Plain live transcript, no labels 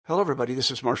Hello, everybody. This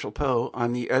is Marshall Poe.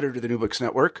 I'm the editor of the New Books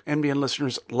Network. NBN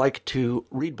listeners like to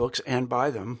read books and buy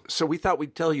them. So we thought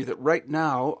we'd tell you that right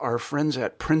now, our friends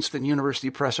at Princeton University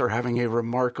Press are having a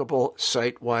remarkable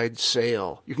site-wide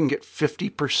sale. You can get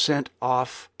 50%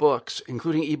 off books,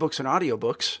 including ebooks and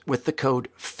audiobooks, with the code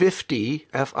 50,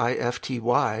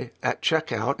 F-I-F-T-Y, at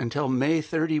checkout until May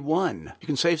 31. You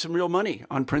can save some real money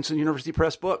on Princeton University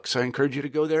Press books. I encourage you to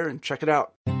go there and check it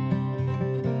out.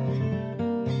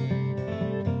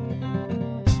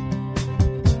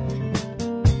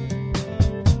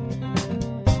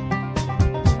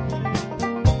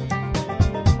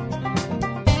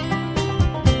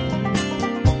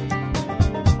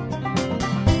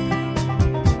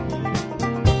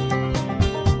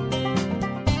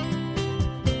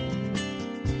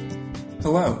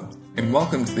 Hello, and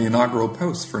welcome to the inaugural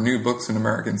post for New Books in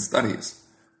American Studies.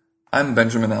 I'm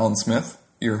Benjamin Allen Smith,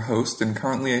 your host and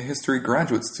currently a history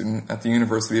graduate student at the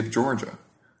University of Georgia.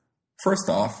 First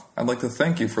off, I'd like to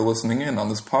thank you for listening in on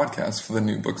this podcast for the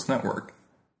New Books Network.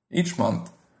 Each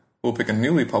month, we'll pick a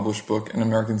newly published book in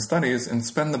American Studies and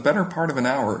spend the better part of an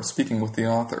hour speaking with the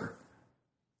author.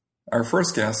 Our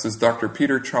first guest is Dr.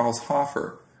 Peter Charles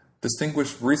Hofer,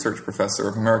 Distinguished Research Professor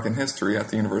of American History at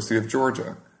the University of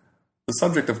Georgia. The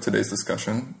subject of today's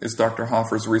discussion is Dr.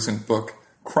 Hofer's recent book,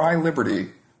 Cry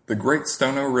Liberty, The Great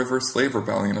Stono River Slave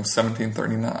Rebellion of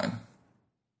 1739.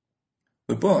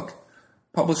 The book,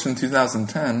 published in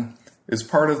 2010, is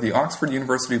part of the Oxford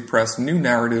University Press New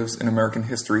Narratives in American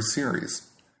History series.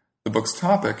 The book's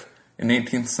topic, an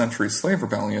 18th century slave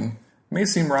rebellion, may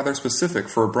seem rather specific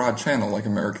for a broad channel like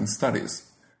American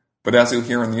Studies. But as you'll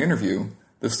hear in the interview,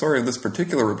 the story of this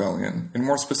particular rebellion, and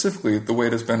more specifically the way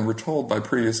it has been retold by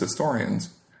previous historians,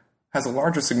 has a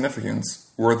larger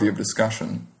significance worthy of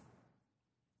discussion.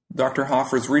 Dr.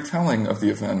 Hofer's retelling of the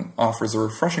event offers a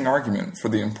refreshing argument for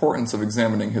the importance of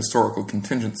examining historical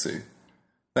contingency.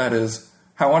 That is,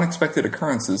 how unexpected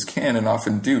occurrences can and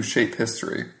often do shape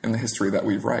history and the history that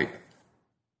we write.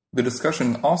 The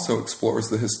discussion also explores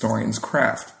the historian's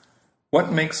craft.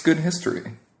 What makes good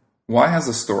history? Why has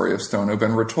the story of Stono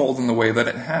been retold in the way that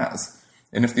it has?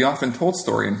 And if the often told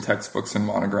story in textbooks and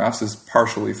monographs is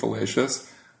partially fallacious,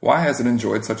 why has it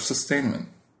enjoyed such sustainment?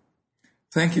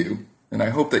 Thank you, and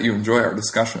I hope that you enjoy our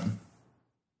discussion.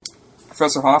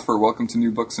 Professor Hofer, welcome to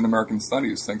New Books in American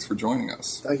Studies. Thanks for joining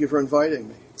us. Thank you for inviting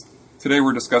me. Today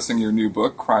we're discussing your new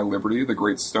book, Cry Liberty, The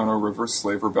Great Stono River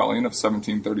Slave Rebellion of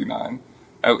 1739,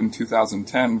 out in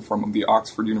 2010 from the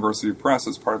Oxford University Press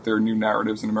as part of their New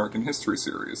Narratives in American History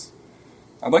series.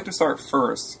 I'd like to start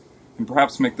first, and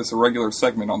perhaps make this a regular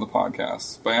segment on the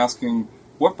podcast, by asking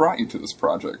what brought you to this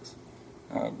project?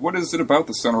 What is it about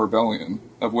the Stono Rebellion,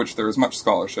 of which there is much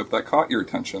scholarship, that caught your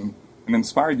attention and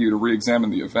inspired you to re-examine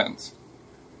the event?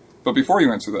 But before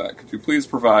you answer that, could you please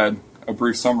provide a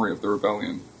brief summary of the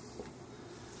rebellion?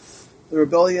 The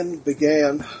rebellion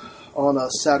began on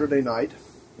a Saturday night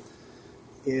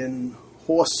in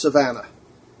Horse Savannah,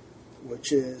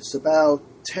 which is about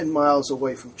 10 miles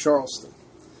away from Charleston.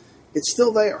 It's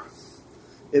still there.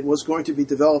 It was going to be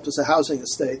developed as a housing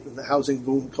estate, and the housing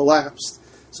boom collapsed,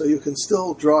 so you can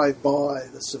still drive by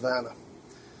the Savannah.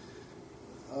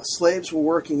 Slaves were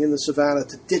working in the Savannah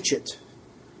to ditch it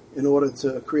in order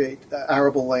to create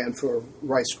arable land for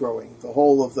rice growing. The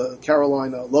whole of the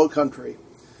Carolina low country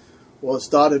was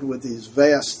dotted with these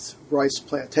vast rice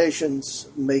plantations,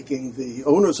 making the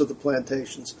owners of the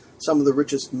plantations some of the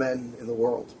richest men in the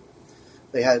world.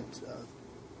 They had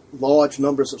large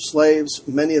numbers of slaves,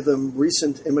 many of them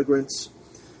recent immigrants,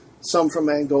 some from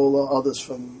Angola, others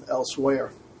from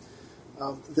elsewhere.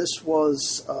 This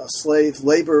was a slave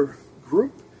labor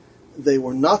group. They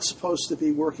were not supposed to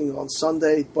be working on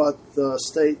Sunday, but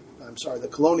the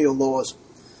colonial laws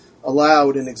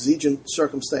allowed in exigent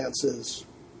circumstances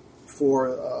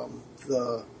for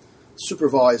the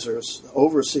supervisors, the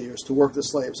overseers, to work the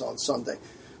slaves on Sunday.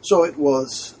 So it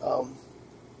was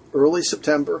early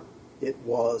September. It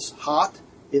was hot.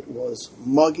 It was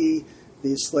muggy.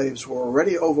 These slaves were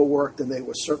already overworked, and they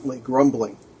were certainly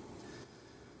grumbling.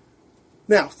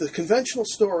 Now, the conventional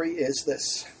story is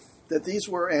this, that these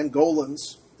were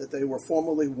Angolans, that they were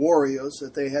formerly warriors,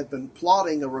 that they had been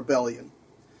plotting a rebellion,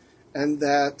 and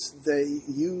that they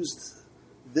used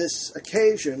this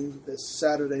occasion, this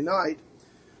Saturday night,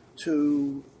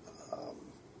 to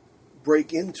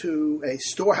break into a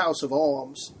storehouse of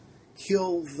arms,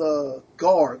 kill the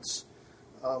guards,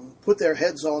 put their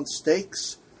heads on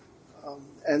stakes,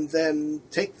 and then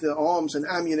take the arms and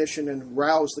ammunition and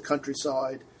rouse the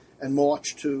countryside and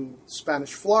march to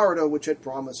Spanish Florida, which had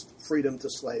promised freedom to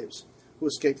slaves who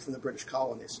escaped from the British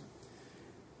colonies.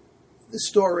 This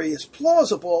story is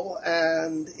plausible,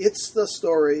 and it's the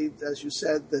story, as you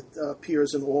said, that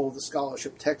appears in all of the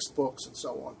scholarship textbooks and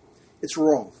so on. It's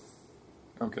wrong.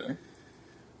 Okay.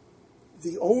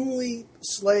 The only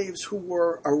slaves who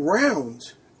were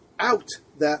around out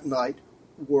that night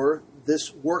were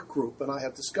this work group, and I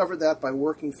have discovered that by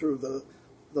working through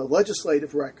the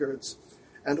legislative records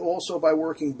and also by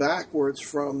working backwards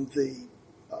from the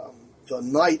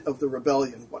night of the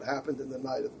rebellion, what happened in the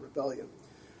night of the rebellion.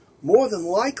 More than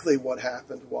likely what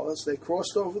happened was they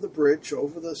crossed over the bridge,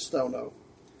 over the Stono,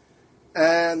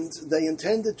 and they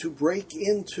intended to break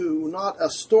into not a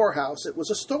storehouse, it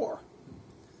was a store.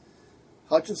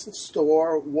 Hutchinson's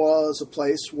store was a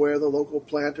place where the local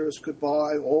planters could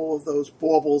buy all of those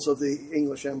baubles of the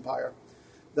English Empire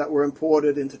that were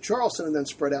imported into Charleston and then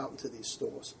spread out into these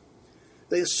stores.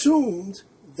 They assumed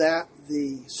that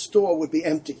the store would be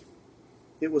empty.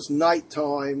 It was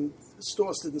nighttime. The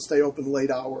stores didn't stay open late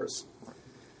hours.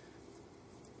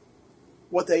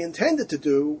 What they intended to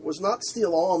do was not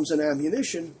steal arms and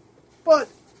ammunition, but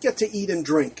get to eat and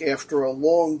drink after a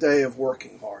long day of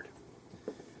working hard.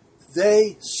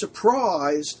 They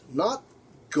surprised not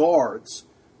guards,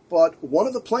 but one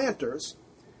of the planters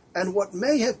and what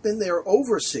may have been their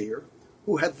overseer,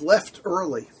 who had left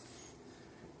early,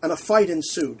 and a fight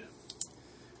ensued.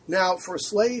 Now, for a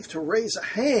slave to raise a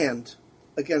hand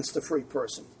against a free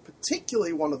person,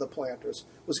 particularly one of the planters,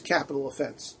 was a capital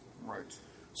offense. Right.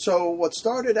 So what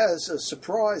started as a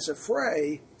surprise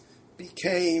affray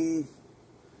became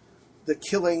the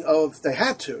killing of, they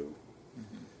had to,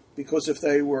 because if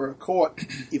they were caught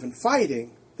even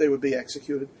fighting, they would be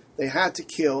executed. They had to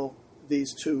kill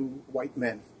these two white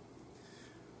men.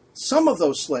 Some of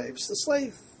those slaves, the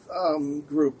slave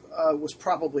group was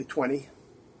probably 20.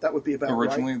 That would be about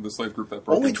Originally, right. The slave group that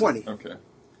broke Only into- 20. Okay.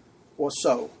 Or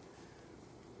so.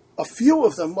 A few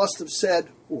of them must have said,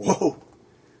 whoa,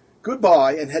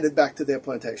 goodbye, and headed back to their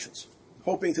plantations,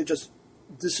 hoping to just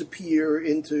disappear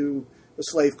into the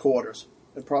slave quarters,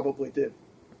 and probably did.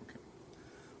 Okay.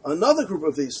 Another group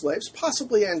of these slaves,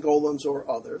 possibly Angolans or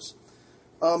others,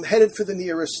 headed for the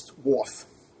nearest wharf,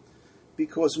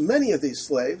 because many of these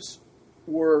slaves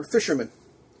were fishermen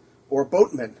or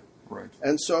boatmen, Right.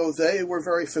 and so they were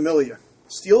very familiar.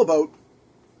 Steal a boat,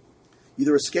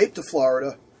 either escape to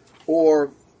Florida,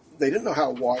 or they didn't know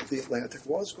how wide the Atlantic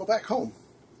was, go back home.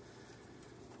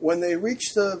 When they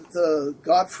reached the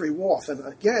Godfrey Wharf, and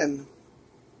again,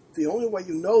 the only way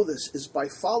you know this is by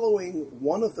following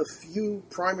one of the few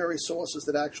primary sources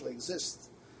that actually exist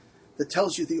that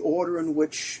tells you the order in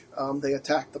which they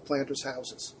attacked the planters'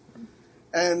 houses.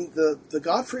 And the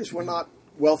Godfreys were not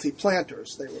wealthy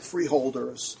planters. They were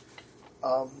freeholders.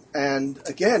 And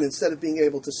again, instead of being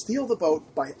able to steal the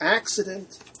boat by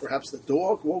accident, perhaps the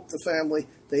dog woke the family,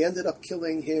 they ended up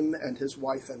killing him and his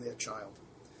wife and their child.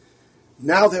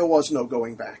 Now there was no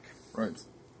going back. Right.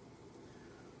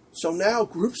 So now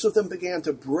groups of them began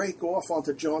to break off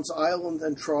onto John's Island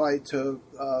and try to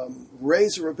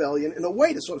raise a rebellion in a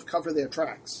way to sort of cover their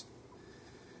tracks.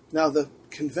 Now the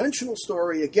conventional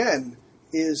story, again,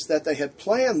 is that they had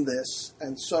planned this,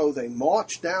 and so they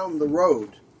marched down the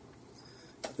road,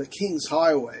 the King's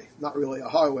Highway, not really a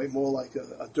highway, more like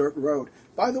a dirt road,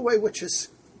 by the way, which is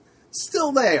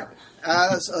still there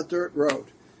as a dirt road.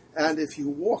 And if you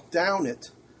walk down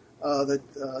it,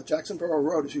 the Jacksonboro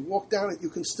Road, if you walk down it, you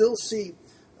can still see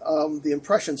the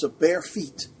impressions of bare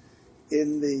feet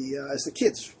in as the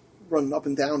kids run up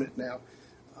and down it now.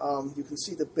 You can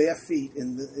see the bare feet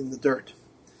in the dirt.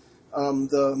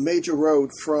 The major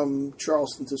road from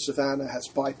Charleston to Savannah has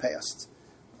bypassed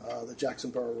the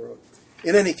Jacksonboro Road.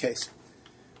 In any case,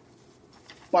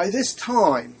 by this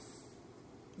time,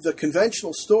 the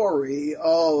conventional story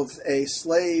of a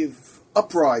slave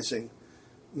uprising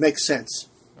makes sense.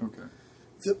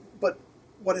 Okay. But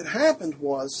what had happened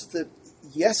was that,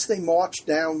 yes, they marched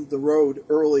down the road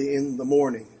early in the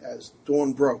morning as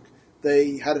dawn broke.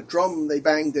 They had a drum, they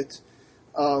banged it,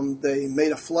 they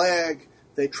made a flag,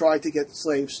 they tried to get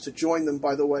slaves to join them.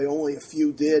 By the way, only a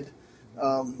few did.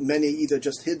 Many either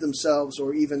just hid themselves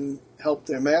or even helped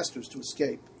their masters to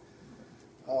escape.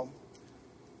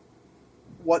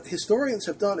 What historians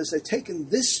have done is they've taken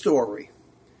this story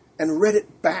and read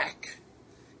it back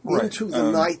into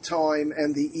the nighttime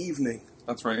and the evening.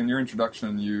 That's right. In your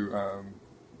introduction, you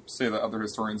say that other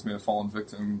historians may have fallen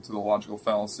victim to the logical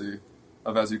fallacy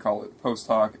of, as you call it, post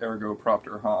hoc ergo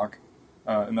propter hoc,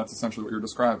 and that's essentially what you're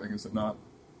describing, is it not?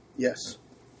 Yes.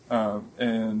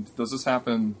 And does this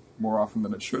happen more often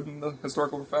than it should in the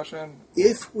historical profession?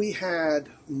 If we had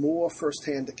more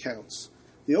first-hand accounts,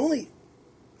 the only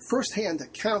first-hand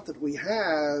account that we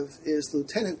have is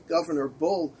Lieutenant Governor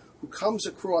Bull, who comes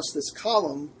across this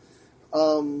column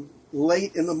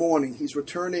late in the morning. He's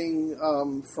returning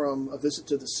from a visit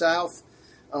to the South.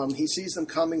 He sees them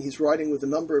coming. He's riding with a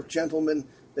number of gentlemen.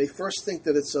 They first think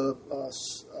that it's a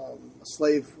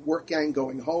slave work gang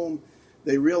going home.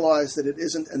 They realize that it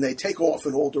isn't, and they take off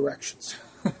in all directions.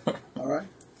 All right?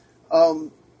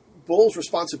 Bull's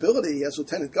responsibility as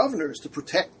lieutenant governor is to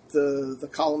protect the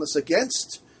colonists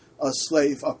against a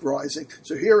slave uprising.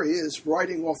 So here he is,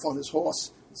 riding off on his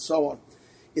horse, and so on.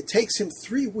 It takes him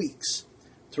 3 weeks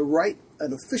to write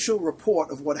an official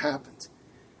report of what happened.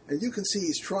 And you can see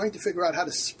he's trying to figure out how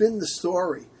to spin the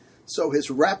story so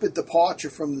his rapid departure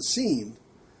from the scene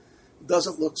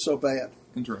doesn't look so bad.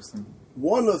 Interesting.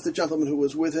 One of the gentlemen who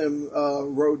was with him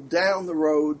rode down the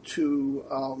road to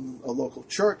a local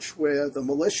church where the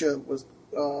militia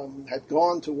had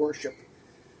gone to worship.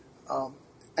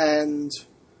 And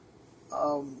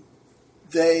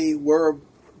they were,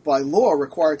 by law,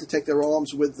 required to take their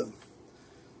arms with them.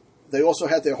 They also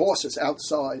had their horses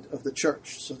outside of the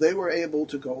church. So they were able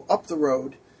to go up the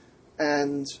road,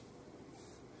 and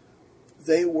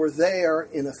they were there,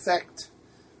 in effect,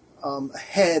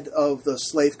 ahead of the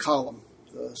slave column,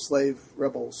 the slave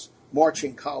rebels'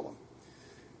 marching column.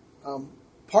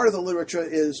 Part of the literature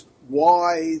is,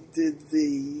 why did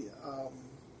the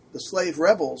slave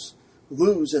rebels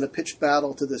lose in a pitched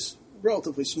battle to this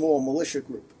relatively small militia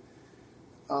group?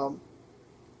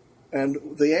 And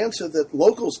the answer that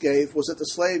locals gave was that the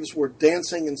slaves were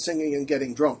dancing and singing and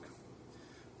getting drunk.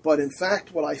 But in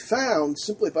fact, what I found,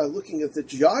 simply by looking at the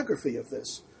geography of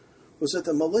this, was that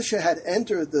the militia had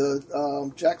entered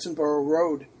the Jackson Borough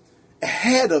Road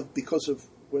because of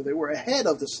where they were ahead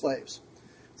of the slaves.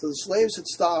 So the slaves had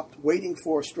stopped waiting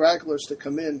for stragglers to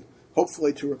come in,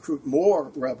 hopefully to recruit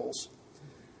more rebels.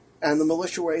 And the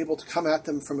militia were able to come at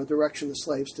them from a direction the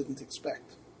slaves didn't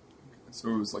expect. So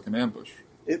it was like an ambush.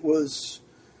 It was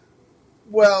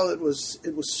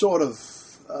sort of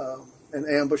an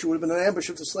ambush. It would have been an ambush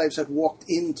if the slaves had walked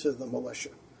into the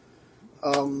militia.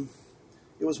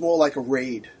 It was more like a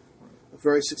raid, a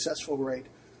very successful raid.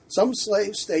 Some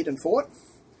slaves stayed and fought.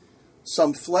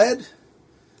 Some fled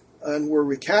and were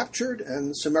recaptured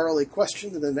and summarily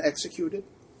questioned and then executed.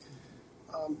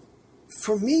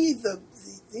 For me, the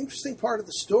interesting part of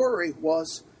the story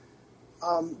was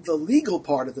the legal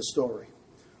part of the story.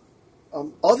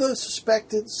 Other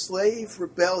suspected slave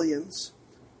rebellions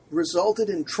resulted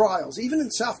in trials. Even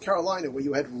in South Carolina, where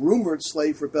you had rumored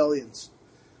slave rebellions,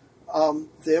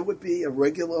 there would be a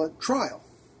regular trial.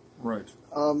 Right.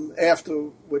 After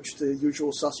which the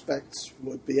usual suspects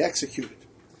would be executed.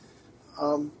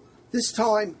 This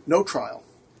time, no trial.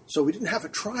 So we didn't have a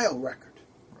trial record.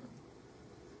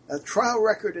 A trial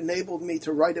record enabled me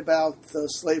to write about the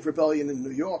slave rebellion in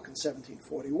New York in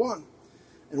 1741,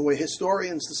 and where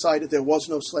historians decided there was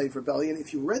no slave rebellion.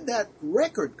 If you read that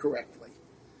record correctly,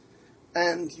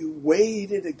 and you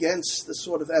weighed it against the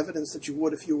sort of evidence that you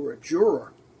would if you were a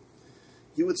juror,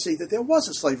 you would see that there was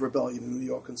a slave rebellion in New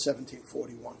York in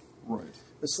 1741. Right.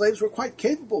 The slaves were quite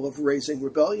capable of raising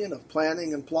rebellion, of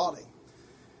planning and plotting.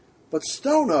 But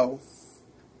Stono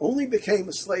only became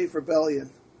a slave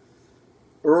rebellion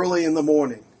early in the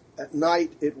morning. At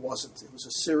night, it wasn't. It was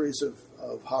a series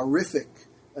of horrific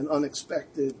and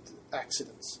unexpected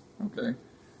accidents. Okay.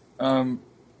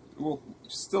 Well,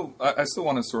 I still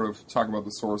want to sort of talk about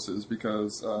the sources,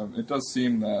 because it does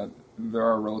seem that there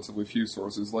are relatively few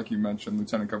sources. Like you mentioned,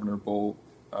 Lieutenant Governor Bull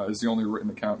is the only written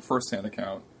account, first-hand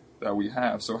account, that we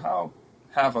have. So how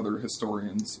have other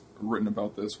historians written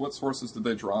about this? What sources did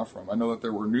they draw from? I know that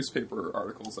there were newspaper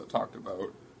articles that talked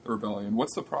about the rebellion.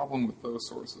 What's the problem with those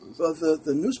sources? Well,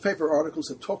 the newspaper articles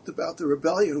that talked about the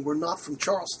rebellion were not from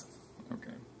Charleston.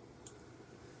 Okay.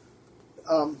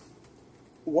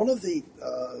 One of the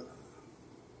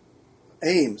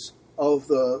aims of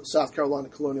the South Carolina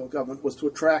colonial government was to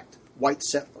attract white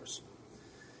settlers.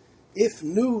 If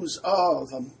news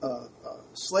of a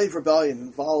slave rebellion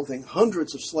involving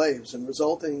hundreds of slaves and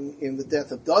resulting in the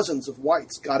death of dozens of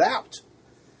whites got out,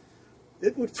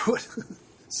 it would put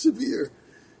severe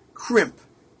crimp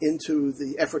into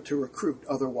the effort to recruit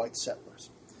other white settlers.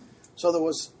 So there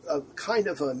was a kind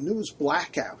of a news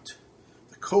blackout.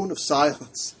 The cone of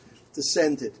silence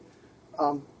descended.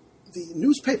 The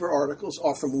newspaper articles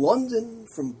are from London,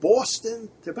 from Boston.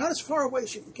 They're about as far away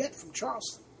as you can get from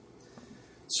Charleston.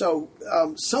 So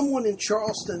someone in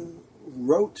Charleston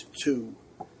wrote to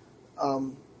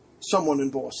someone in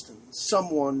Boston,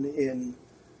 someone in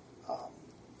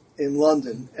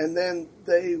London, and then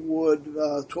they would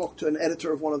talk to an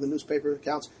editor of one of the newspaper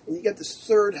accounts, and you get this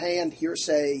third-hand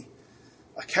hearsay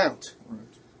account.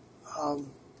 Right.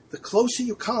 The closer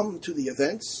you come to the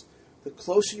events, the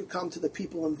closer you come to the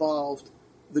people involved,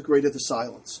 the greater the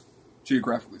silence.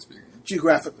 Geographically speaking.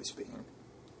 Geographically speaking.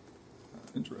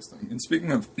 Interesting. And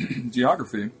speaking of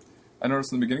geography, I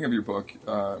noticed in the beginning of your book,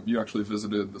 you actually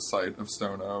visited the site of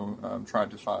Stono,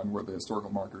 tried to find where the historical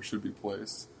marker should be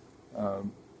placed.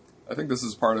 I think this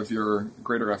is part of your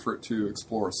greater effort to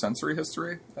explore sensory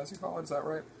history, as you call it. Is that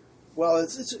right? Well,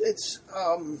 it's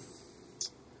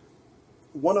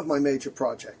one of my major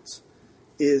projects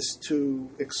is to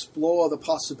explore the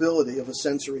possibility of a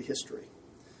sensory history.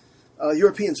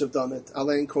 Europeans have done it.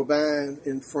 Alain Corbin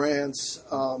in France,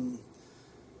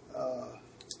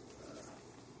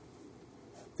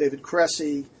 David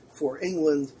Cressy for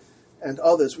England, and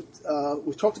others.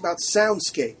 We've talked about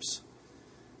soundscapes.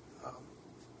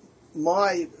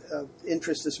 My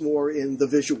interest is more in the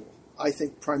visual. I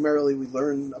think primarily we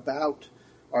learn about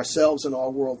ourselves and our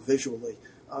world visually.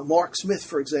 Mark Smith,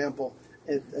 for example,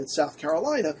 at South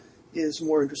Carolina, is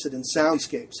more interested in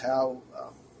soundscapes, how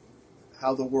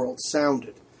the world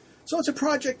sounded. So it's a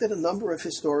project that a number of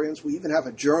historians, we even have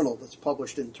a journal that's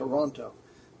published in Toronto,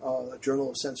 a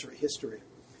Journal of Sensory History.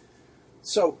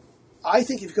 So I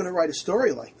think if you're going to write a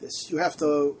story like this, you have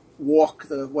to walk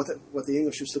what the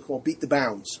English used to call beat the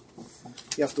bounds.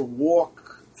 You have to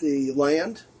walk the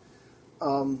land.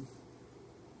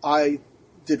 I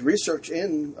did research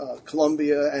in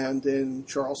Columbia and in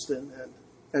Charleston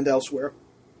and elsewhere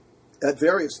at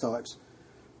various times,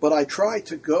 but I tried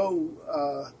to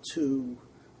go to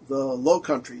the low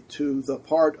country, to the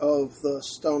part of the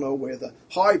Stono where the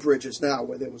high bridge is now,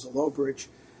 where there was a low bridge,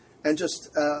 and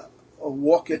just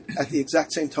walk it at the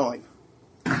exact same time,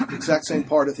 the exact same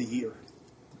part of the year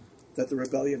that the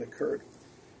rebellion occurred.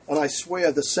 And I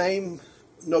swear the same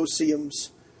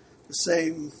no-see-ums, the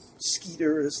same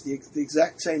skeeters, the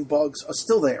exact same bugs are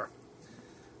still there.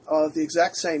 The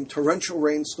exact same torrential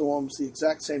rainstorms, the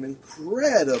exact same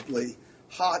incredibly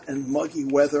hot and muggy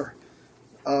weather.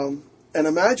 And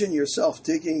imagine yourself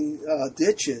digging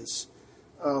ditches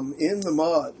in the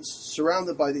mud,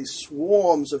 surrounded by these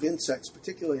swarms of insects,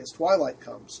 particularly as twilight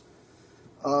comes.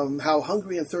 How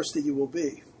hungry and thirsty you will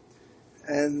be.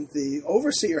 And the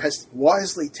overseer has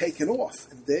wisely taken off,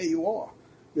 and there you are.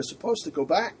 You're supposed to go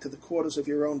back to the quarters of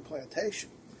your own plantation.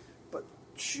 But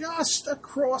just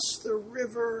across the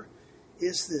river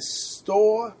is this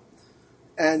store,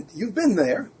 and you've been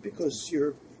there because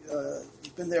you've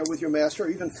been there with your master, or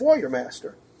even for your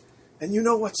master, and you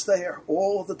know what's there,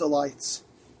 all the delights.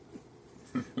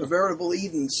 A veritable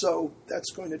Eden, so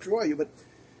that's going to draw you. But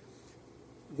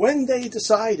when they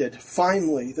decided,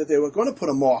 finally, that they were going to put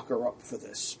a marker up for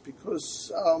this,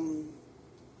 because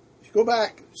if you go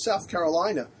back, South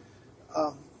Carolina,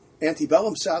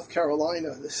 antebellum South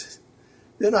Carolina,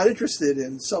 they're not interested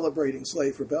in celebrating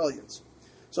slave rebellions.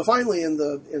 So finally, in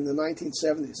the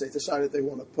 1970s, they decided they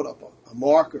want to put up a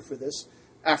marker for this.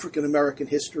 African-American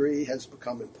history has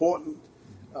become important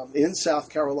in South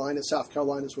Carolina. South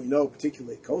Carolina, as we know,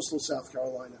 particularly coastal South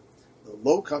Carolina, the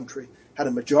low country, had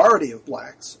a majority of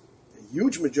blacks, a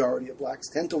huge majority of blacks,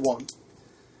 10 to 1.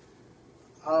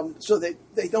 So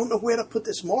they don't know where to put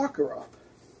this marker up.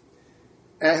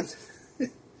 And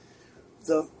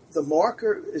the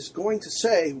marker is going to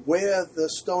say where the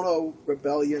Stono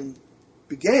Rebellion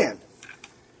began.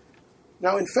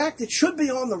 Now, in fact, it should be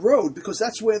on the road because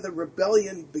that's where the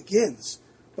rebellion begins.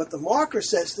 But the marker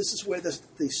says this is where the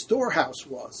storehouse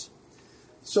was.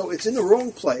 So it's in the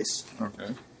wrong place.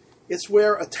 Okay. It's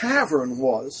where a tavern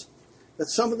was that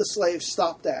some of the slaves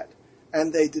stopped at.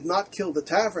 And they did not kill the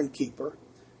tavern keeper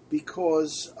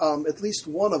because at least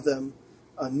one of them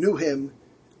knew him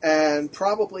and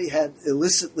probably had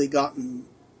illicitly gotten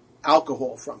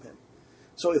alcohol from him.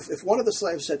 So if one of the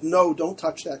slaves said, no, don't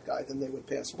touch that guy, then they would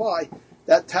pass by.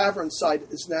 That tavern site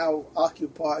is now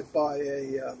occupied by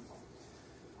a,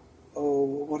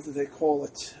 what do they call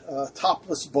it?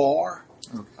 Topless bar,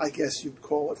 okay. I guess you'd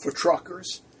call it, for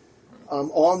truckers,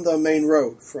 on the main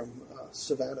road from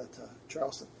Savannah to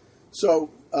Charleston. So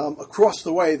across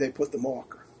the way, they put the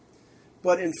marker.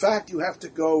 But in fact, you have to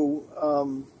go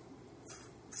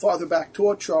farther back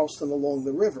toward Charleston along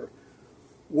the river,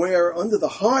 where under the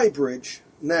high bridge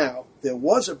now, there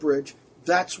was a bridge,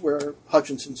 that's where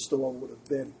Hutchinson's store would have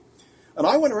been. And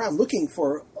I went around looking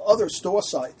for other store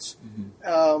sites,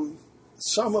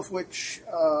 some of which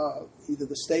either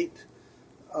the State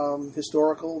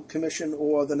Historical Commission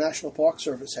or the National Park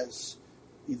Service has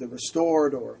either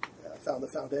restored or found the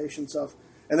foundations of.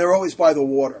 And they're always by the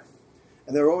water.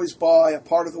 And they're always by a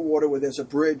part of the water where there's a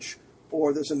bridge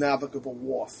or there's a navigable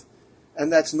wharf.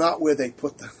 And that's not where they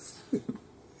put them.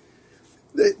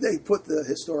 They put the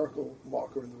historical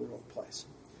marker in the wrong place.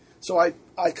 So I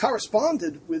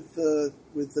corresponded with the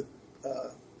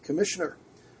commissioner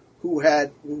who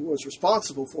was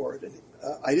responsible for it, and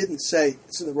I didn't say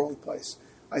it's in the wrong place.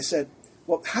 I said,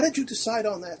 well, how did you decide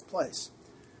on that place?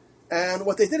 And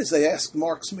what they did is they asked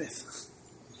Mark Smith.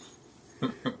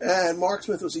 And Mark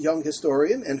Smith was a young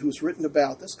historian and who's written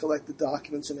about this, collected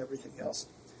documents and everything else.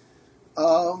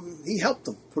 He helped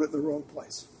them put it in the wrong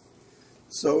place.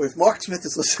 So if Mark Smith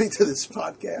is listening to this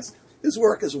podcast, his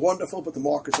work is wonderful, but the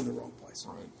marker's in the wrong place.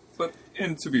 Right. But,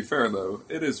 and to be fair, though,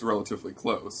 it is relatively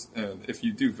close. And if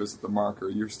you do visit the marker,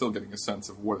 you're still getting a sense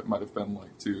of what it might have been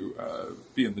like to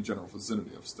be in the general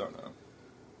vicinity of Stono.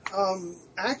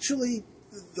 Actually,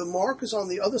 the marker's on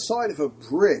the other side of a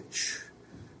bridge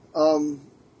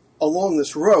along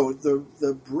this road.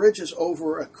 The bridge is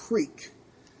over a creek.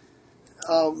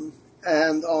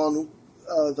 And on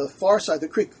the far side, the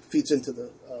creek feeds into the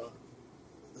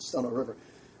Stono River.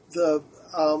 The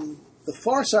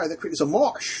far side of the creek is a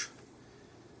marsh.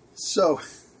 So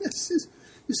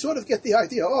you sort of get the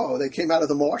idea, oh, they came out of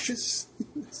the marshes.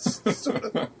 Sort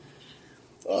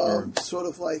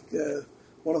of like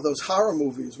one of those horror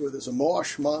movies where there's a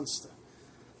marsh monster.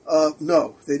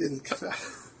 No, they didn't come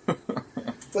out.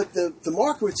 But the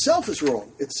marker itself is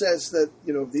wrong. It says that,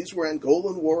 these were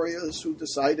Angolan warriors who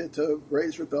decided to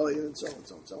raise rebellion and so on and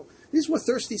so on and so on. These were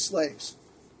thirsty slaves.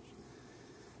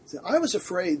 So I was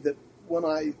afraid that when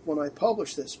I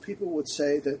published this, people would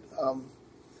say that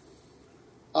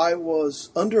I was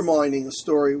undermining a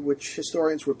story which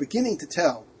historians were beginning to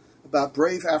tell about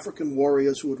brave African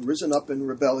warriors who had risen up in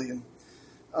rebellion.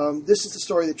 This is the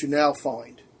story that you now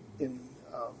find in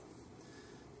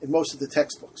most of the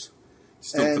textbooks.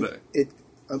 Still today.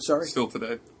 I'm sorry? Still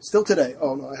today. Still today.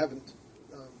 Oh, no, I haven't.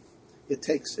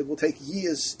 It will take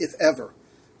years, if ever,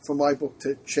 for my book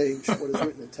to change what is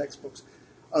written in textbooks,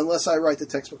 unless I write the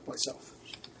textbook myself.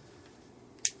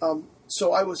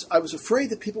 So I was afraid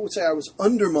that people would say I was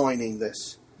undermining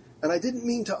this, and I didn't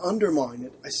mean to undermine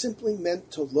it. I simply meant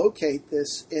to locate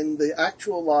this in the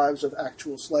actual lives of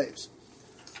actual slaves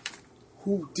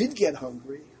who did get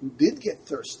hungry, who did get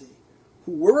thirsty,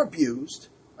 who were abused.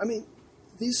 I mean,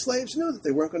 these slaves knew that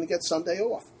they weren't going to get Sunday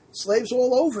off. Slaves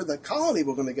all over the colony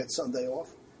were going to get Sunday off.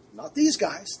 Not these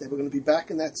guys. They were going to be back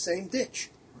in that same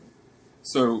ditch.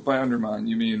 So by undermine,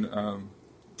 you mean...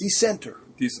 Decenter.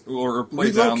 Or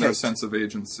play down their sense of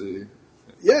agency.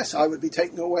 Yes, I would be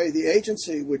taking away the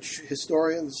agency which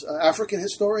historians, African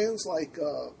historians like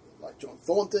John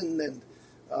Thornton and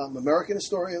American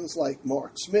historians like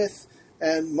Mark Smith,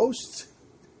 and most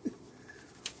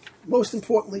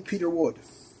importantly, Peter Wood.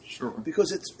 Sure.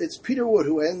 Because it's Peter Wood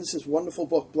who ends his wonderful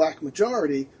book, Black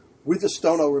Majority, with the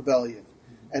Stono Rebellion.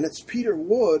 And it's Peter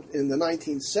Wood in the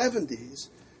 1970s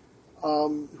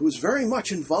who was very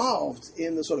much involved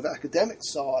in the sort of academic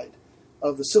side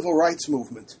of the civil rights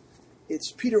movement.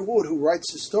 It's Peter Wood who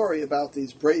writes a story about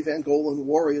these brave Angolan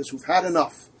warriors who've had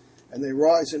enough, and they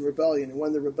rise in rebellion. And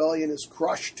when the rebellion is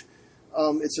crushed,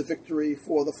 it's a victory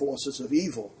for the forces of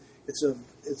evil. It's a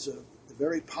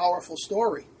very powerful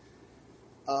story.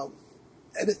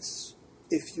 And it's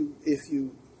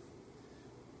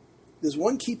there's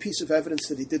one key piece of evidence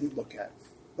that he didn't look at.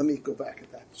 Let me go back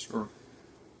at that. Sure.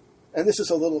 And this is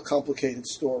a little complicated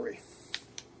story.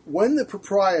 When the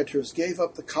proprietors gave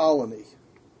up the colony,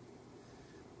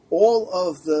 all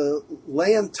of the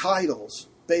land titles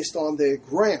based on their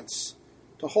grants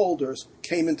to holders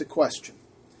came into question.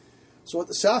 So what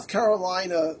the South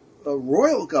Carolina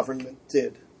royal government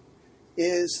did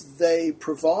is they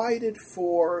provided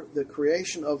for the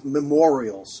creation of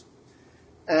memorials.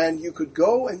 And you could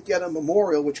go and get a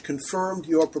memorial which confirmed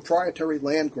your proprietary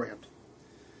land grant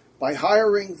by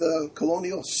hiring the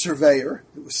colonial surveyor.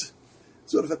 It was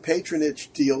sort of a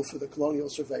patronage deal for the colonial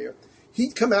surveyor.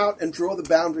 He'd come out and draw the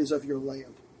boundaries of your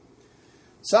land.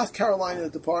 South Carolina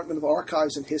Department of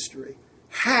Archives and History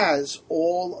has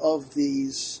all of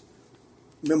these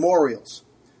memorials.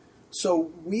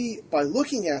 So we, by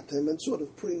looking at them and sort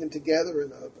of putting them together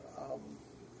in a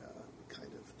kind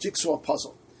of jigsaw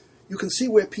puzzle, you can see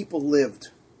where people lived.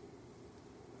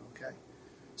 Okay?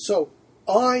 So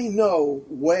I know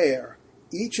where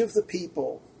each of the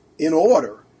people, in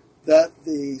order, that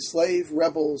the slave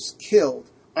rebels killed,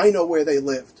 I know where they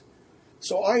lived.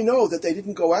 So I know that they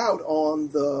didn't go out on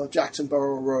the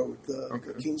Jacksonboro Road,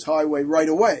 the Kings Highway, right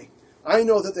away. I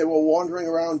know that they were wandering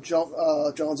around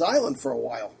John's Island for a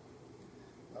while.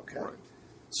 Okay. Right.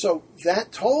 So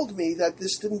that told me that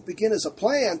this didn't begin as a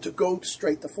plan to go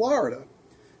straight to Florida.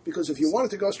 Because if you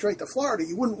wanted to go straight to Florida,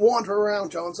 you wouldn't wander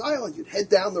around John's Island. You'd head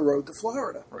down the road to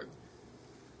Florida. Right.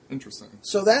 Interesting.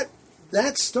 So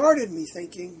that started me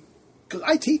thinking, because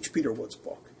I teach Peter Wood's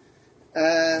book,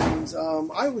 And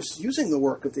I was using the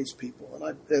work of these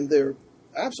people, and they're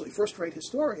absolutely first-rate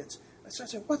historians. I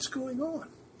started saying, what's going on?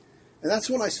 And that's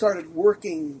when I started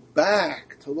working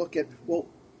back to look at, well,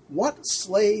 what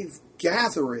slave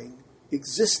gathering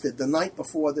existed the night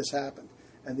before this happened?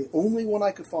 And the only one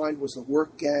I could find was the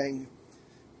work gang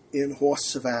in Horse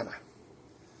Savannah.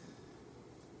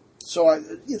 So I,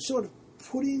 sort of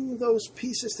putting those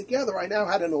pieces together, I now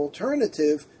had an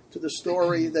alternative to the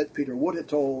story that Peter Wood had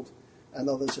told and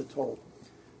others had told.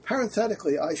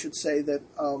 Parenthetically, I should say that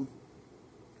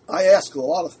I asked a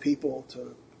lot of people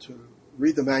to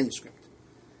read the manuscript.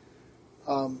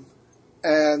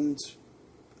 And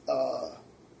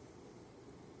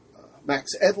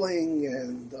Max Edling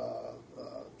and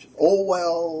Jim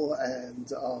Olwell and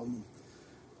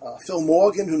Phil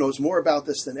Morgan, who knows more about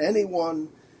this than anyone,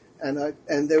 and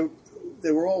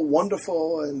they were all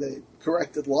wonderful, and they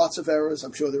corrected lots of errors.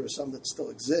 I'm sure there are some that still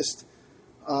exist.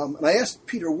 And I asked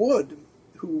Peter Wood,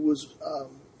 who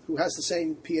has the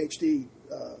same PhD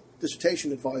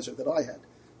dissertation advisor that I had,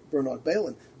 Bernard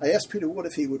Balin. I asked Peter Wood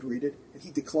if he would read it, and he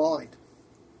declined.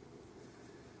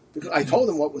 Because I told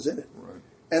him what was in it. Right.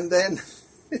 And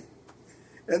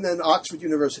then Oxford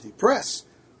University Press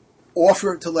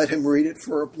offered to let him read it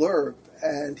for a blurb,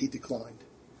 and he declined.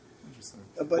 Interesting.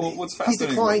 But what's he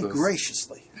fascinating declined about this,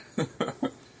 graciously.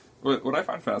 what I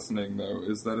find fascinating, though,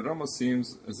 is that it almost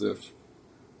seems as if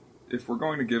we're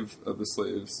going to give the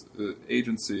slaves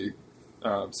agency,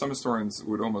 some historians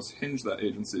would almost hinge that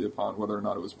agency upon whether or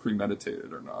not it was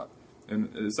premeditated or not.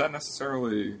 And is that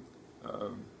necessarily...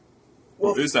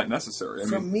 is that necessary?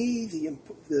 For me,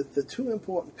 the two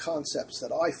important concepts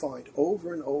that I find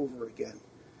over and over again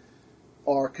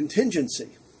are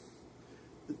contingency,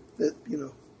 that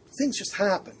things just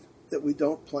happen that we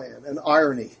don't plan, and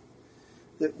irony,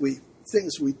 that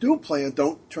things we do plan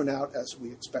don't turn out as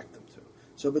we expect them to.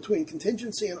 So between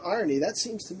contingency and irony, that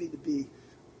seems to me to be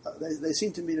they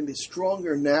seem to me to be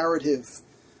stronger narrative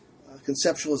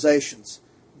conceptualizations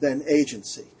than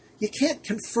agency. You can't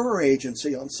confer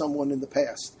agency on someone in the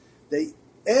past.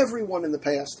 Everyone in the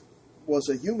past was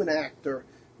a human actor.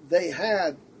 They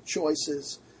had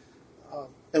choices,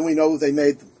 and we know they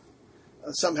made them.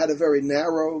 Some had a very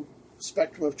narrow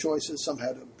spectrum of choices. Some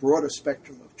had a broader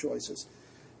spectrum of choices.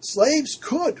 Slaves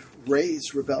could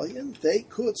raise rebellion. They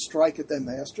could strike at their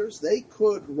masters. They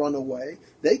could run away.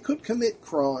 They could commit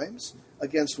crimes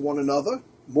against one another,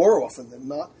 more often than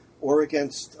not, or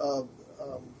against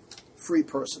free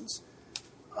persons.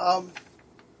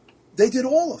 They did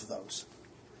all of those.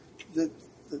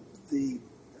 The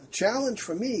challenge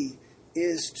for me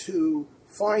is to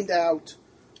find out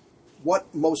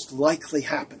what most likely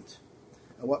happened.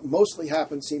 And what mostly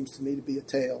happened seems to me to be a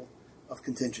tale of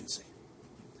contingency,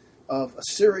 of a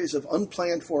series of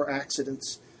unplanned for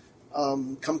accidents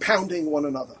compounding one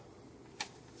another.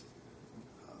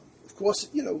 Of course,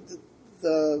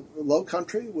 the Low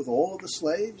Country with all of the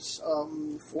slaves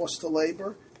forced to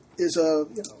labor is a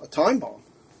time bomb.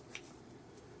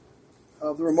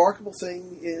 The remarkable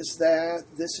thing is that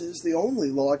this is the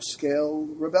only large-scale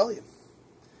rebellion.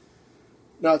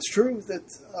 Now, it's true that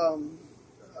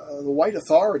the white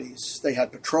authorities, they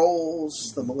had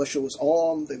patrols, the militia was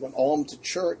armed, they went armed to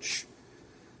church.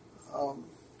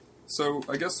 So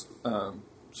I guess...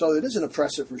 so it is an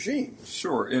oppressive regime.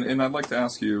 Sure, and I'd like to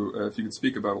ask you if you could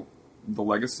speak about the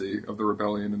legacy of the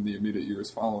rebellion in the immediate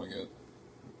years following it.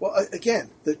 Well,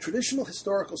 again, the traditional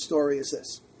historical story is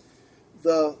this.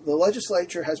 The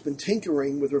legislature has been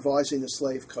tinkering with revising the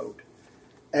slave code.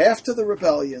 After the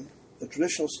rebellion, the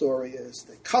traditional story is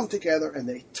they come together and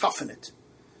they toughen it.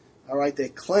 All right, they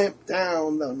clamp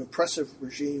down on an oppressive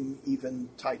regime even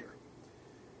tighter.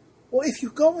 Well, if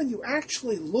you go and you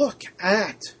actually look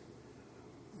at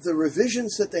the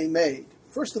revisions that they made,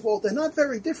 first of all, they're not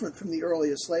very different from the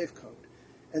earlier slave code.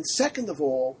 And second of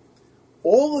all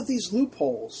of these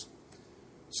loopholes,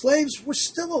 slaves were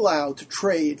still allowed to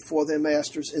trade for their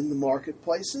masters in the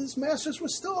marketplaces. Masters were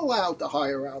still allowed to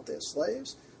hire out their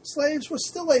slaves. Slaves were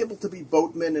still able to be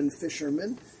boatmen and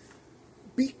fishermen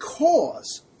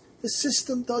because the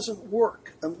system doesn't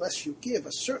work unless you give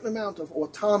a certain amount of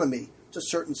autonomy to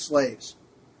certain slaves.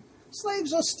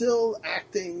 Slaves are still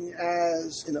acting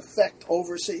as, in effect,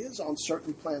 overseers on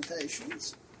certain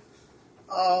plantations.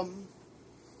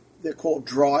 They're called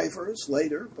drivers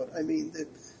later, but I mean,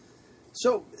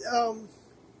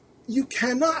 you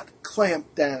cannot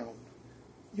clamp down.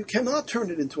 You cannot turn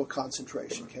it into a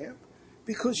concentration camp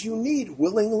because you need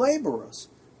willing laborers.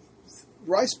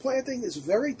 Rice planting is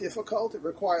very difficult. It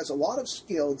requires a lot of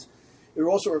skills. It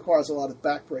also requires a lot of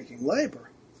backbreaking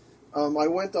labor. I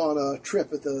went on a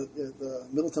trip at the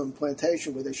Middleton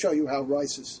plantation where they show you how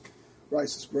rice is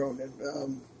rice is grown.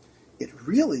 And it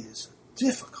really is a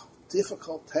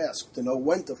difficult task to know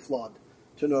when to flood,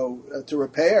 to know to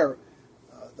repair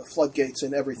the floodgates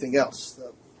and everything else.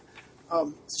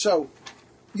 So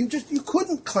you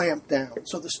couldn't clamp down.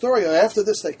 So the story after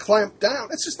this they clamped down.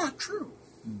 It's just not true.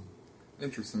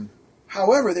 Interesting.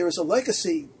 However, there is a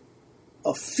legacy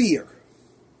of fear,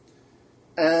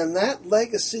 and that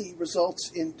legacy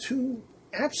results in two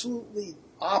absolutely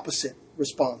opposite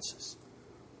responses.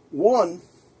 One,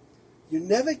 you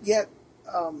never get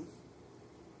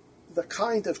the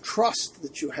kind of trust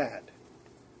that you had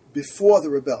before the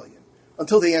rebellion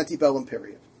until the antebellum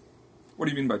period. What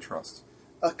do you mean by trust?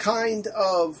 A kind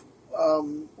of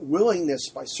willingness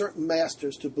by certain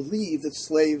masters to believe that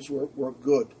slaves were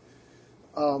good.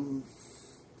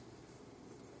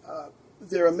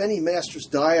 There are many masters'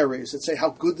 diaries that say how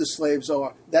good the slaves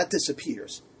are. That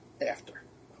disappears after.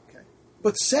 Okay?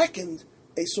 But second,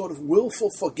 a sort of willful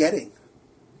forgetting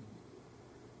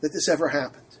that this ever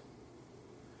happened.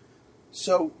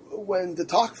 So when de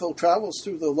Tocqueville travels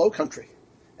through the Low Country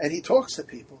and he talks to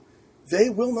people, they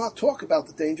will not talk about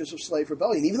the dangers of slave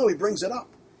rebellion, even though he brings it up.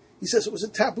 He says it was a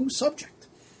taboo subject.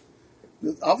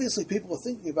 Obviously, people are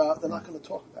thinking about it, they're not going to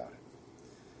talk about it.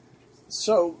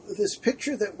 So this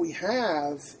picture that we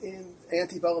have in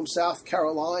antebellum South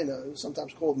Carolina,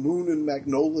 sometimes called Moon and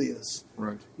Magnolias,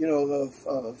 right?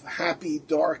 Of happy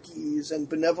darkies and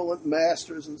benevolent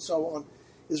masters and so on,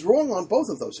 is wrong on both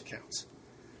of those accounts.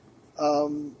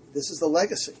 This is the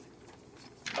legacy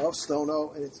of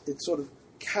Stono, and it sort of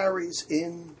carries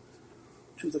in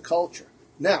to the culture.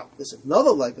 Now, there's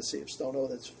another legacy of Stono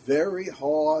that's very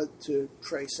hard to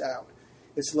trace out.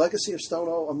 It's the legacy of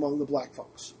Stono among the black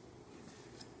folks.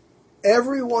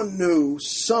 Everyone knew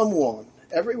someone,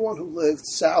 everyone who lived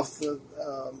south of,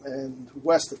 and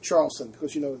west of Charleston,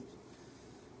 because,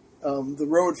 the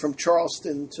road from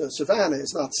Charleston to Savannah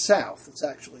is not south, it's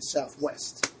actually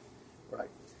southwest, right?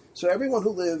 So everyone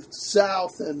who lived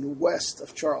south and west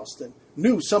of Charleston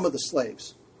knew some of the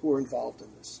slaves who were involved in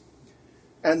this.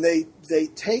 And they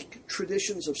take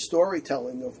traditions of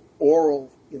storytelling, of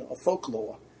oral, of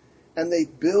folklore, and they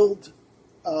build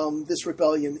this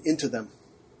rebellion into them.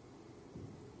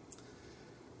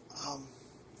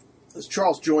 As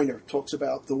Charles Joyner talks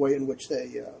about the way in which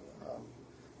they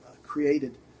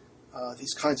created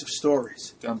these kinds of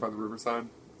stories. Down by the riverside?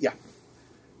 Yeah.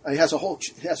 He has a whole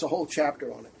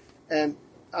chapter on it. And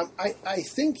I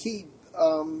think he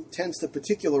tends to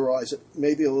particularize it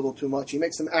maybe a little too much. He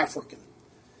makes them African.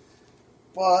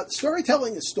 But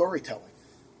storytelling is storytelling.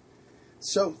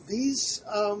 So these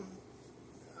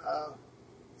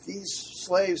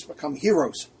slaves become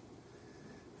heroes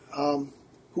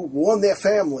who warn their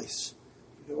families,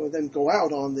 and then go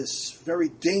out on this very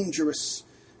dangerous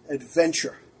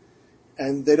adventure,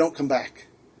 and they don't come back.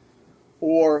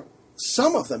 Or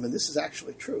some of them, and this is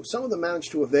actually true, some of them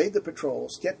manage to evade the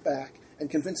patrols, get back, and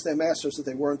convince their masters that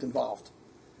they weren't involved.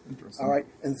 Interesting. All right,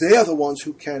 and they're the ones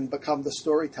who can become the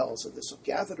storytellers of this. So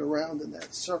gathered around in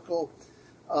that circle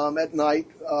at night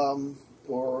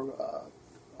or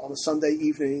on a Sunday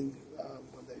evening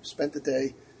when they've spent the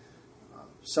day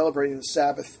celebrating the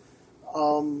Sabbath,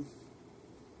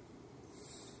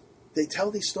 they tell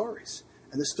these stories,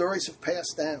 and the stories have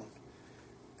passed down,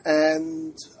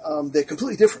 and they're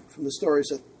completely different from the stories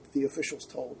that the officials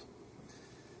told.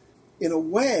 In a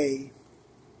way,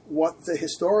 what the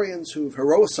historians who've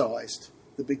heroicized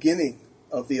the beginning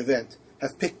of the event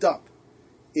have picked up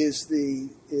is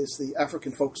the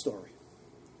African folk story.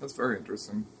 That's very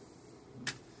interesting.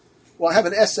 Well, I have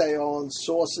an essay on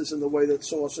sources and the way that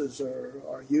sources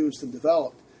are used and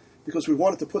developed, because we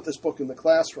wanted to put this book in the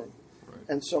classroom. Right.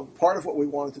 And so part of what we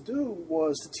wanted to do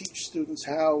was to teach students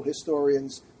how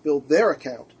historians build their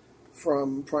account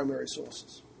from primary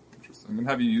sources. Interesting. And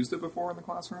have you used it before in the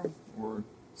classroom, or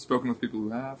spoken with people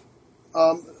who have?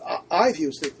 I've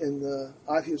used it in the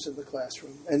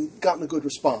classroom and gotten a good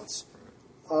response.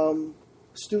 Right.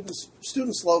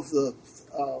 Students love the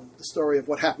story of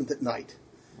what happened at night.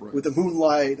 Right. With the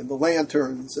moonlight and the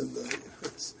lanterns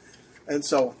and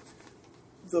so on.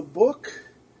 The book,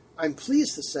 I'm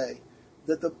pleased to say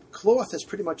that the cloth has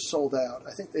pretty much sold out.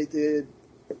 I think they did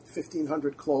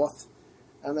 1,500 cloth,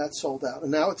 and that sold out. And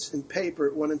now it's in paper.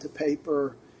 It went into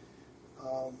paper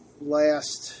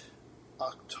last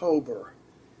October,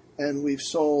 and we've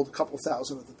sold a couple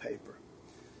thousand of the paper.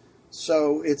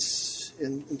 So it's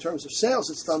in terms of sales,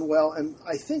 it's done well, and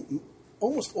I think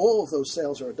almost all of those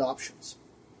sales are adoptions.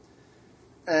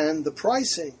 And the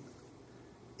pricing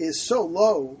is so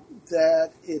low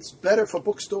that it's better for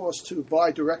bookstores to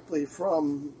buy directly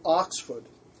from Oxford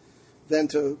than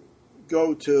to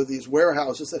go to these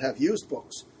warehouses that have used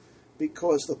books,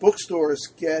 because the bookstores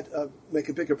make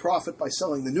a bigger profit by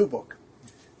selling the new book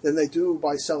than they do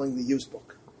by selling the used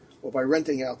book or by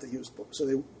renting out the used book.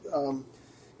 So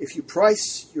if you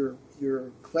price your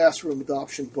classroom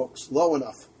adoption books low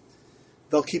enough,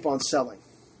 they'll keep on selling.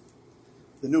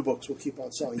 The new books will keep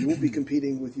on selling. You won't be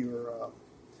competing with your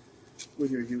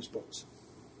used books.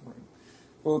 Right.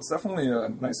 Well, it's definitely a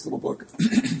nice little book.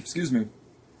 Excuse me,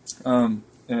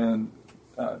 and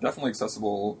definitely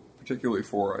accessible, particularly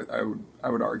for I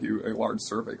would argue a large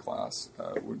survey class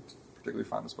would particularly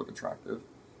find this book attractive.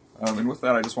 And with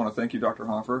that, I just want to thank you, Dr.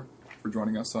 Hoffer, for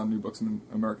joining us on New Books in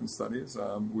American Studies.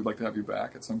 We'd like to have you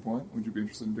back at some point. Would you be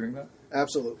interested in doing that?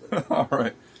 Absolutely. All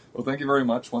right. Well, thank you very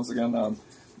much once again.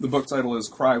 The book title is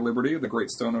Cry Liberty, The Great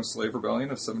Stono Slave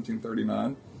Rebellion of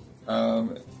 1739.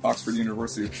 Oxford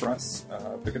University Press.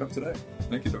 Pick it up today.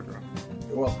 Thank you, Dr. Hoffer.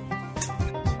 You're welcome.